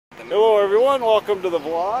Hello everyone, welcome to the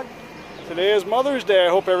vlog. Today is Mother's Day. I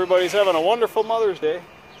hope everybody's having a wonderful Mother's Day.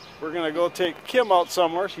 We're gonna go take Kim out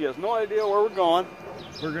somewhere. She has no idea where we're going.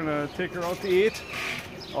 We're gonna take her out to eat.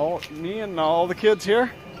 Me and all the kids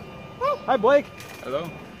here. Oh, hi Blake. Hello.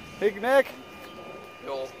 Hey Nick.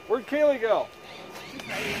 Yo. Where'd Kaylee go?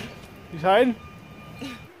 She's hiding?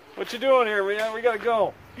 What you doing here, man? We gotta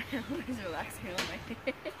go. I'm just relaxing on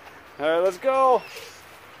my Alright, let's go.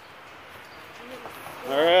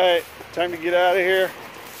 Alright, time to get out of here.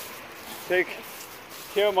 Take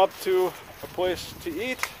Kim up to a place to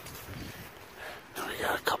eat. Now we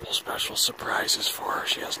got a couple special surprises for her.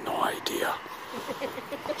 She has no idea.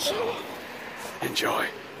 So, enjoy.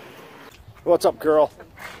 What's up, girl?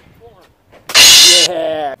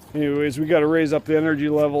 Yeah! Anyways, we got to raise up the energy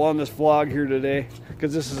level on this vlog here today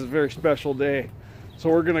because this is a very special day. So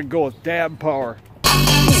we're going to go with dab power.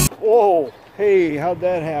 Whoa! Hey, how'd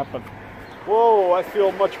that happen? Whoa, I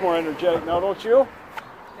feel much more energetic now, don't you?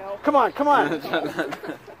 No. Come on, come on. You're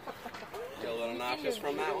a little nauseous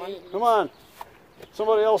from that one? Come on.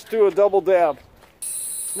 Somebody else do a double dab.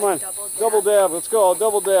 Come on. Double dab. Let's go.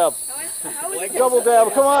 Double dab. Double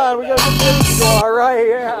dab. Come on. We got to get this going. All right,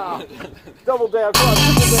 yeah. Double dab. Come on.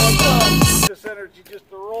 Triple dab. Come on. This energy just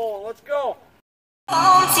to roll. Let's go.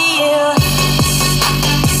 On to you.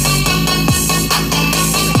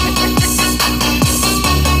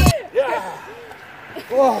 Yeah.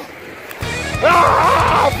 Whoa.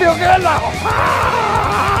 Ah, I feel good now.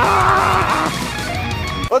 Ah.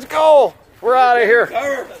 Let's go. We're out of here.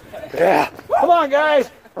 Yeah. Come on, guys.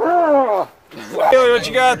 Kaylee, what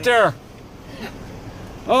you got there?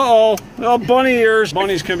 Uh-oh. Oh, bunny ears.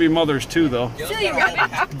 Bunnies can be mothers too, though. Silly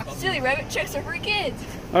rabbit. Silly rabbit checks are for kids.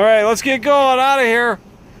 All right, let's get going. Out of here.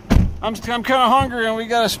 I'm kind of hungry, and we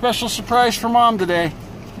got a special surprise for Mom today.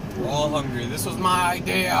 We're all hungry. This was my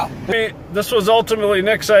idea. Hey, this was ultimately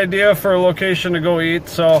Nick's idea for a location to go eat,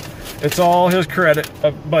 so it's all his credit.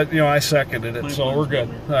 But, you know, I seconded it, so we're good.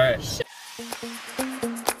 All right.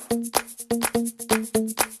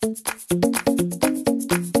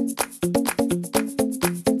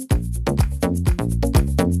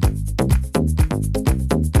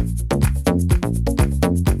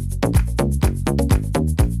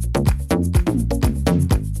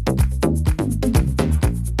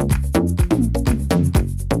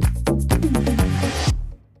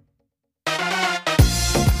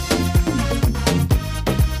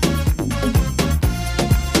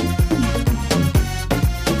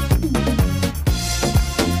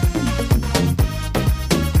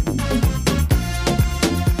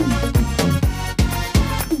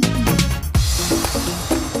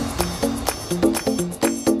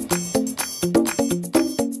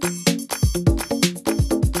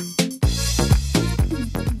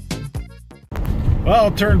 Well,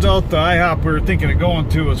 it turns out the IHOP we were thinking of going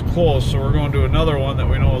to was closed, so we're going to another one that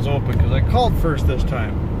we know is open because I called first this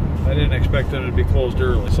time. I didn't expect it to be closed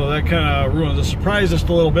early. So that kind of ruins it. Surprised us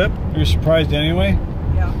a little bit. You're surprised anyway?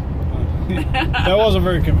 Yeah. That wasn't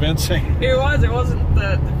very convincing. It was. It wasn't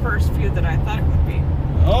the first few that I thought it would be.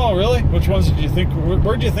 Oh, really? Which ones did you think?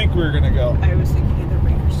 Where did you think we were going to go? I was thinking either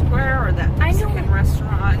Baker Square or that Mexican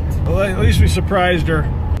restaurant. Well, at least we surprised her.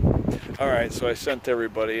 All right, so I sent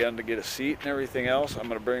everybody in to get a seat and everything else. I'm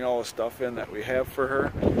going to bring all the stuff in that we have for her,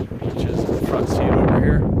 which is the front seat over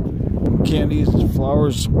here. Candies,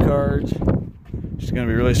 flowers, some cards. She's going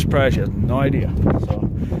to be really surprised. She has no idea. So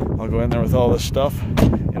I'll go in there with all this stuff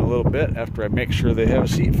in a little bit after I make sure they have a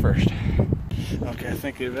seat first. Okay, I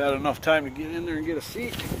think they've had enough time to get in there and get a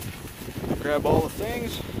seat. Grab all the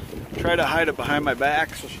things. Try to hide it behind my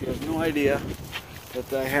back so she has no idea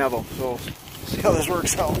that I have them. So see how this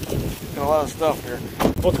works out. Got a lot of stuff here.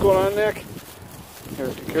 What's going on, Nick? Here,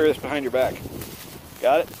 carry this behind your back.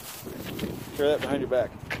 Got it? Carry that behind your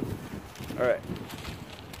back. All right.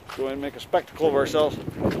 Go ahead and make a spectacle of ourselves.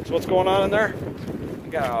 So what's going on in there?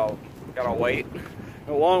 Gotta wait.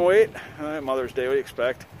 A long wait. Mother's Day, what do you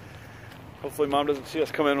expect? Hopefully Mom doesn't see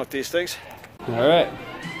us come in with these things. All right.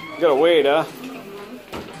 You gotta wait, huh?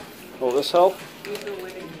 Will this help?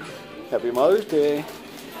 Happy Mother's Day.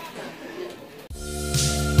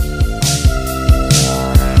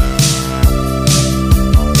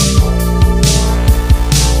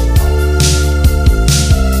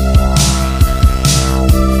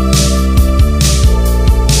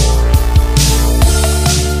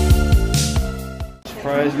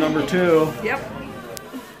 Surprise number 2. Yep.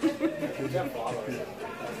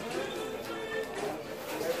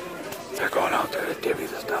 They're going out there to divvy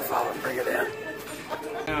the stuff out and bring it in.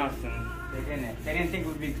 Awesome. They didn't think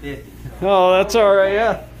we'd be busy. Oh, that's all right,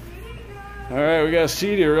 yeah. All right, we got a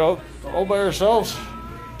seat here all by ourselves.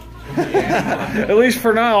 At least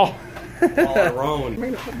for now. All our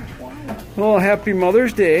own. Well, happy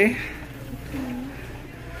Mother's Day.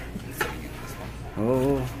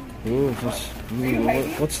 Oh,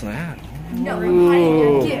 what's that? No, I'm hiding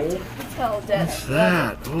your gift. Tell Dad. What's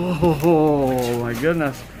that? Oh my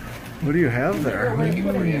goodness. What do you have there? Oh.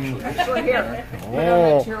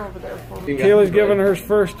 Kaylee's giving hers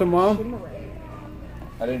first to Mom.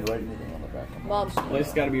 I didn't write anything on the back. Mom's. Well,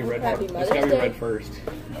 it's got to be red. Happy It's Mother's got to be Day. red first.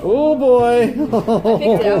 Oh boy. I picked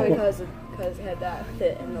it out because it had that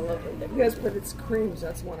fit in the logo. Yes, but it's creams.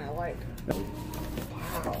 That's one I like.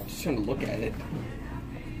 Wow. Just trying to look at it.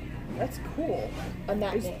 That's cool. A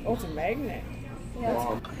magnet. Oh, it's a magnet.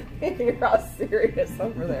 Yeah. You're all serious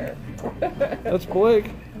over there. That's Blake.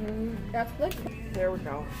 That's good. There we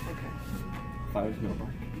go. Okay. 5 milk.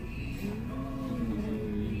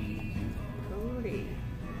 Cody.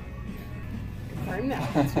 Confirm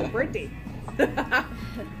that. It's your birthday.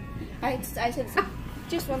 I said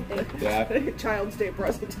just one thing. Dad, Child's Day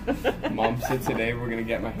present. Mom said today we're gonna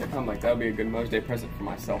get my hair. I'm like, that would be a good Mother's Day present for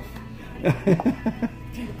myself.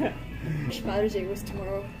 Mother's Day was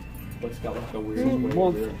tomorrow. What's got like the weirdest way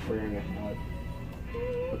Month. of wearing a hat?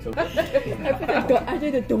 What's up? I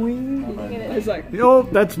did a doing. I was like, Oh,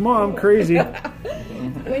 that's Mom. Crazy.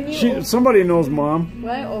 When you Somebody knows Mom.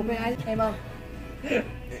 when I open, hey Mom.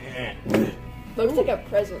 Looks like a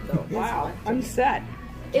present though. wow, I'm set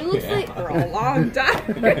It looks like for a long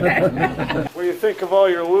time. What do you think of all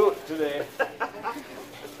your loot today?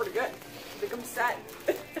 That's pretty good. I think I'm set.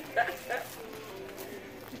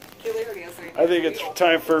 Kaylee already has anything. I think it's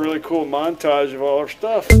time for a really cool montage of all our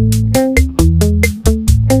stuff.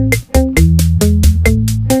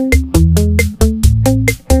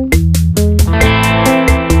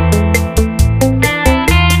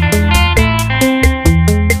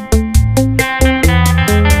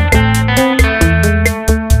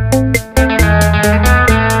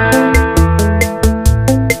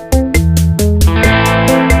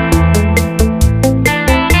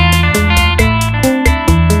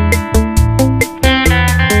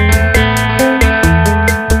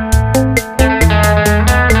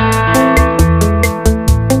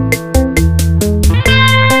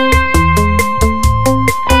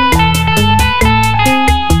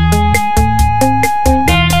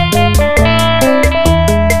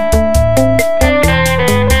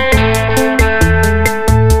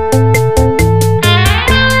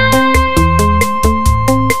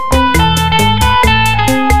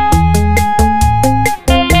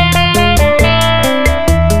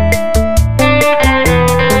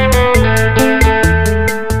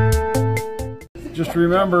 Just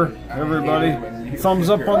remember, everybody, thumbs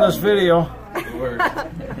up on this video.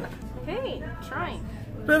 hey, trying.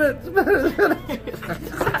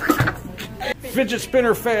 Fidget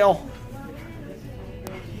spinner fail.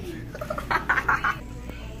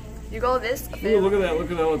 You go this. Ooh, look at that,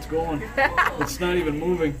 look at how it's going. It's not even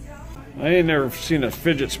moving. I ain't never seen a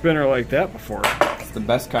fidget spinner like that before. It's the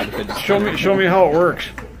best kind of fidget. Show me how it works.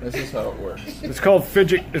 This is how it works. It's called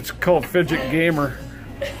Fidget Gamer.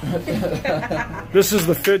 This is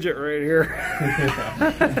the fidget right here.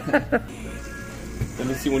 Let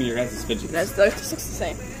me see one of your guys' fidgets. That looks the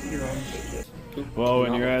same. Well,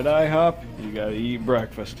 when you're at IHOP, you gotta eat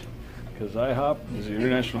breakfast. Because IHOP is the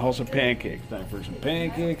International House of Pancakes. Time for some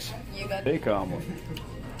pancakes. You got Bake omelet.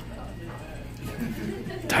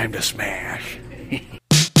 Time to smash.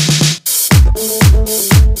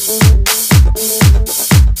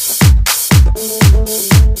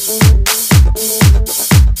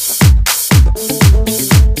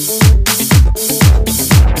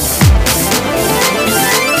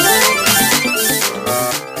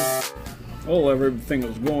 Well, everything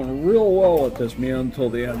was going real well at this meal until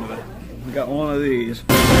the end of it. We got one of these.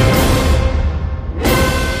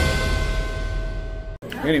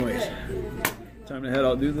 Anyways, time to head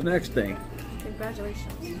out and do the next thing.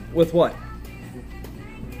 Congratulations. With what?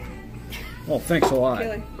 Well, thanks a lot.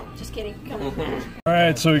 Kaylee. Just kidding. Come on. All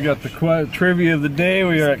right, so we got the trivia of the day.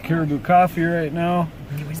 We are at Caribou Coffee right now.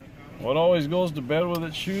 What always goes to bed with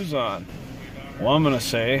its shoes on? Well, I'm going to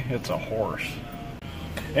say it's a horse.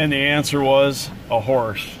 And the answer was a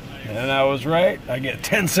horse. And I was right. I get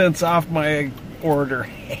 10 cents off my order.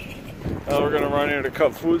 We're going to run here to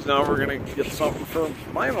Cup Foods now. We're going to get something from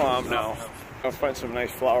my mom now. I'll find some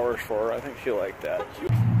nice flowers for her. I think she'll like that.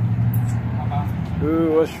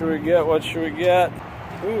 Ooh, what should we get? What should we get?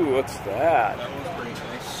 Ooh, what's that? That one's pretty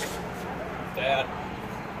nice. Dad.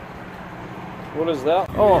 What is that?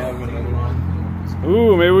 Oh.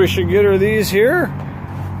 Ooh, maybe we should get her these here.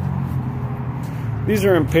 These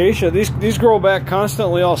are impatient. These grow back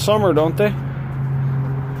constantly all summer, don't they?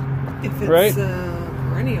 If it's Right?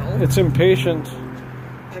 perennial. It's impatient.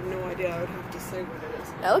 I have no idea. I would have to say what it is.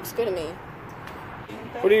 That looks good to me.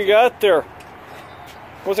 What do you got there?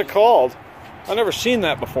 What's it called? I've never seen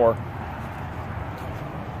that before.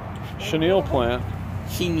 Chenille plant.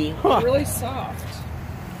 It's really soft.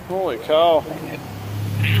 Holy cow.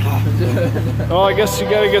 Well, I guess you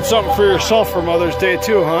gotta get something for yourself for Mother's Day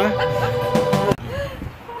too, huh?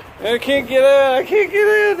 I can't get in, I can't get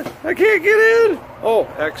in, I can't get in. Oh,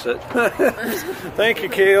 exit. Thank you,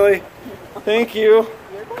 Kaylee. Thank you.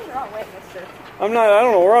 You're going the wrong way, mister. I'm not, I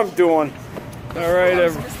don't know where I'm doing. All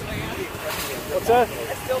right, what's that?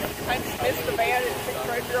 I still kind of missed the van and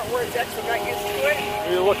trying to figure out where it's actually got used to it.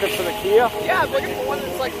 Are you looking for the Kia? Yeah, I'm looking for one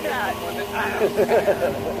that's like that.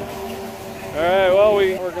 All right, well,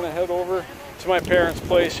 we're gonna head over to my parents'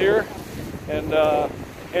 place here and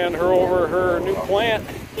hand her over her new plant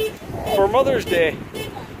for Mother's Day.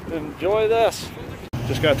 Enjoy this.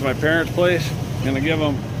 Just got to my parents' place. Gonna give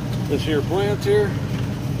them this here plant here.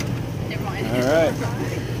 All right.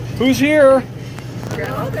 Who's here?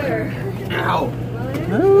 Grandmother. Ow!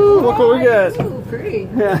 Ooh, look what we got. Ooh, pretty.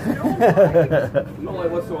 No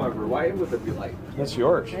light whatsoever. Why would it be light? That's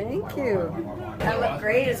yours. Thank you. That looked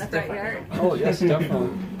great in the front yard. Oh yes,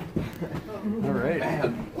 definitely. All right.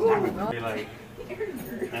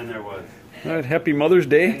 And there was. All right. Happy Mother's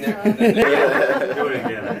Day. Do it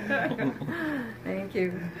again. Thank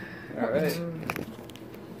you. All right.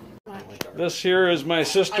 This here is my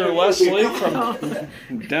sister Leslie from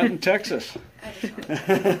Denton, Texas. Oh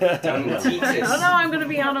no, I'm going to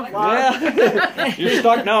be on a vlog. Yeah. You're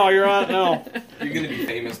stuck now. You're on it now. You're gonna be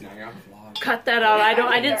famous now. You're on the vlog. Cut that out.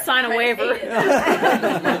 I didn't sign a waiver.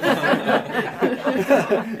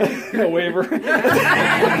 A waiver.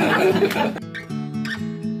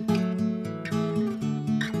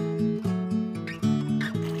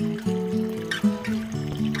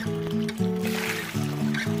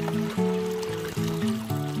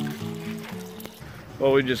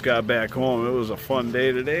 Well, we just got back home. It was a fun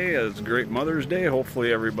day today. It was a great Mother's Day.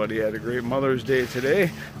 Hopefully everybody had a great Mother's Day today.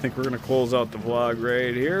 I think we're going to close out the vlog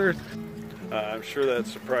right here. I'm sure that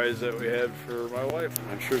surprise that we had for my wife,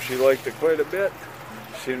 I'm sure she liked it quite a bit.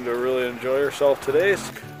 She seemed to really enjoy herself today.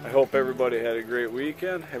 I hope everybody had a great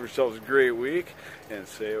weekend. Have yourselves a great week. And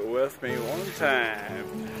say it with me one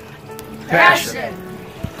time. Passion.